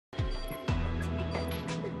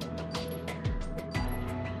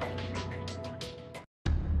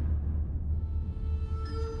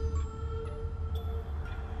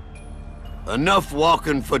Enough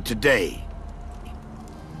walking for today.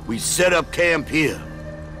 We set up camp here.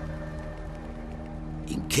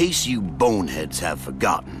 In case you boneheads have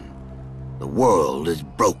forgotten, the world is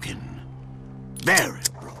broken. Very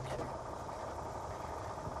broken.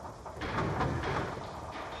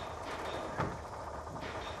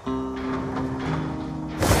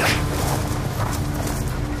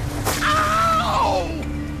 Ow!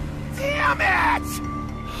 Damn it!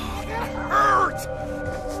 Oh, that hurt!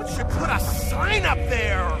 We should put a sign up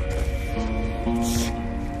there!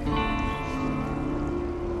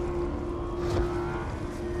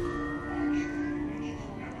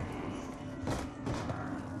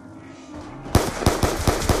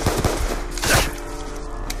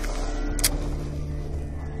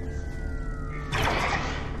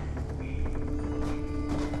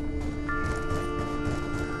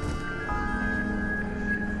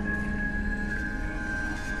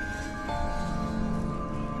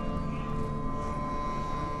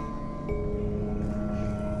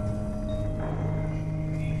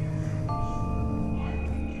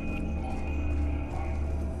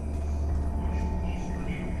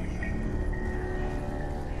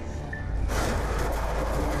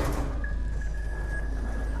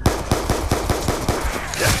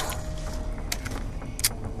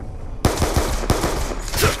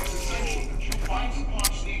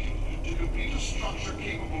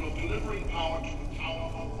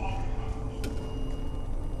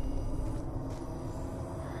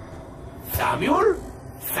 Samuel?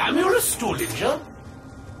 Samuel Stullinger?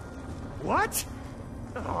 What?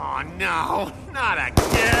 Oh, no. Not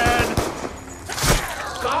again.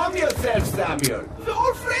 Calm yourself, Samuel. We're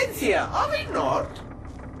all friends here, are we not?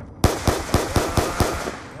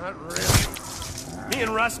 Not really. Me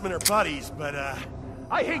and Russman are buddies, but,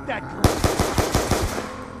 I hate that group.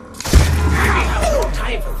 We have no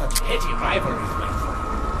time for such petty rivalries, my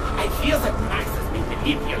friend. I fear that Max has been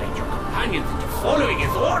manipulating your companions into following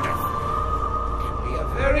his orders. A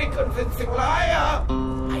very convincing liar!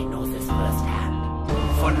 I know this firsthand.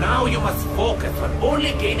 For now, you must focus on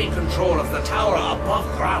only gaining control of the tower above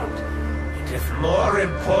ground. It is more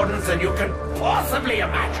important than you can possibly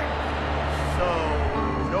imagine. So,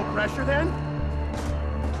 no pressure then?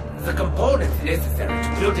 The components necessary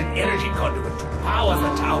to build an energy conduit to power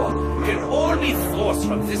the tower can all be sourced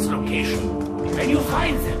from this location. When you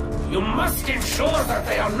find them, you must ensure that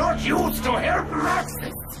they are not used to help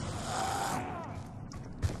Maxis.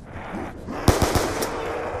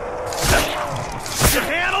 Can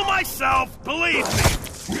handle myself, believe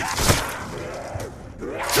me.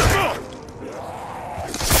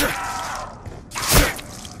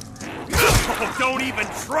 Oh, don't even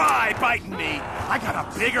try biting me. I got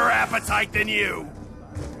a bigger appetite than you.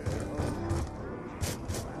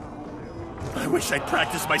 I wish I'd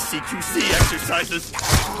practiced my CQC exercises.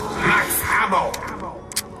 Max ammo!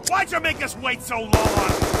 Why'd you make us wait so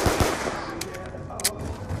long?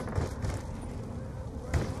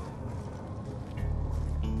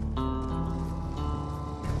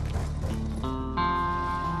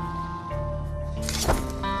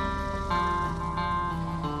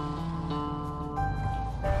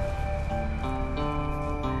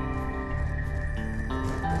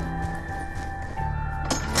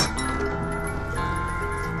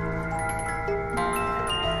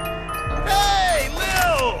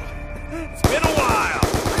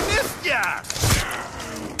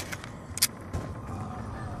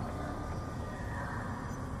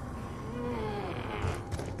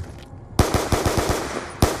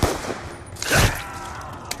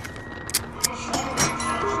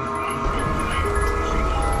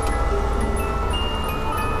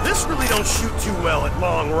 Really don't shoot too well at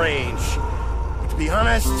long range. But to be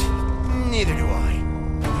honest, neither do I.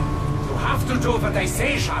 You have to do what I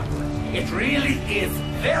say, Sharpwood. It really is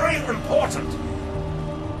very important.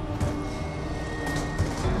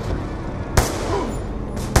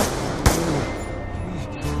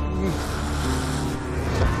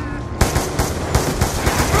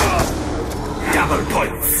 Double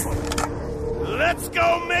points! Let's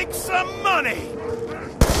go make some money!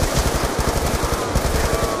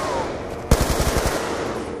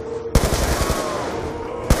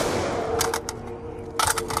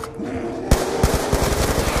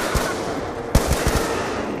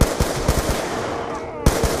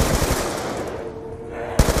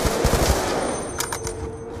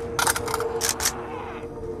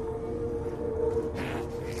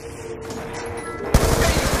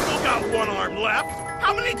 One arm left.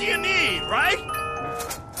 How many do you need, right?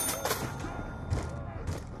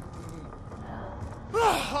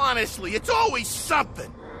 Honestly, it's always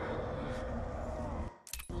something.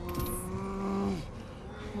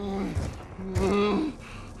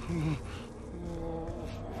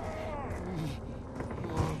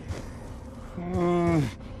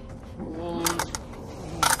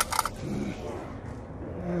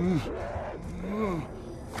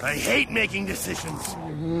 I hate making decisions.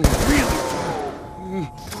 Really.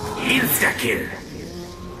 Insta-kill.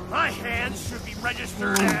 My hands should be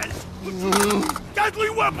registered as deadly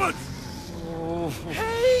weapons!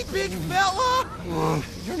 Hey, big fella!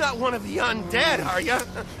 You're not one of the undead, are you?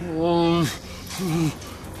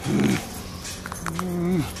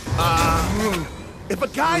 If a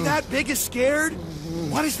guy that big is scared,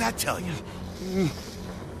 what does that tell you?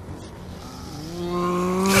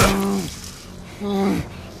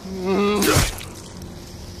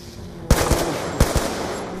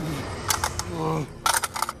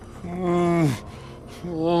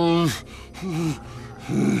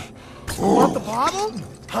 Want the bottle?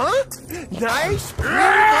 Huh? Nice.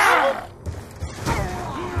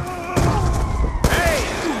 Hey,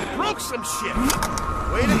 broke some shit.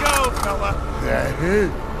 Way to go, fella.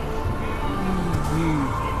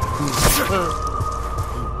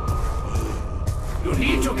 You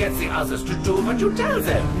need to get the others to do what you tell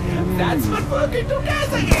them. That's what working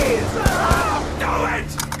together is. Do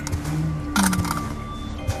it!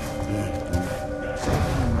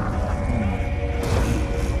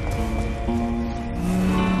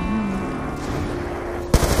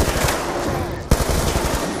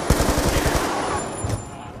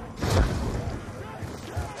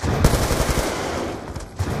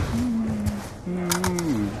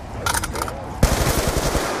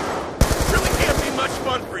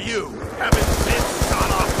 Fun for you, having been shot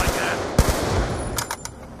off like that.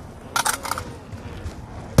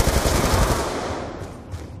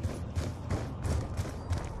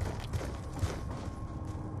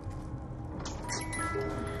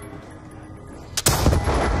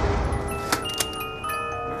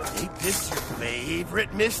 Ain't this your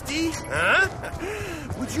favorite Misty? Huh?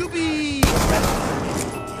 Would you be...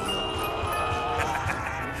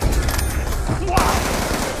 Wow!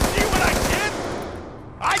 See what I did?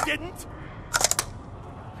 I didn't!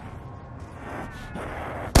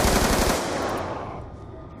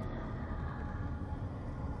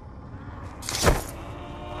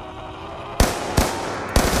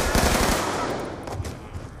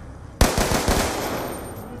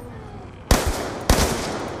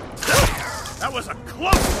 That was a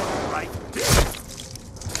close one, all right.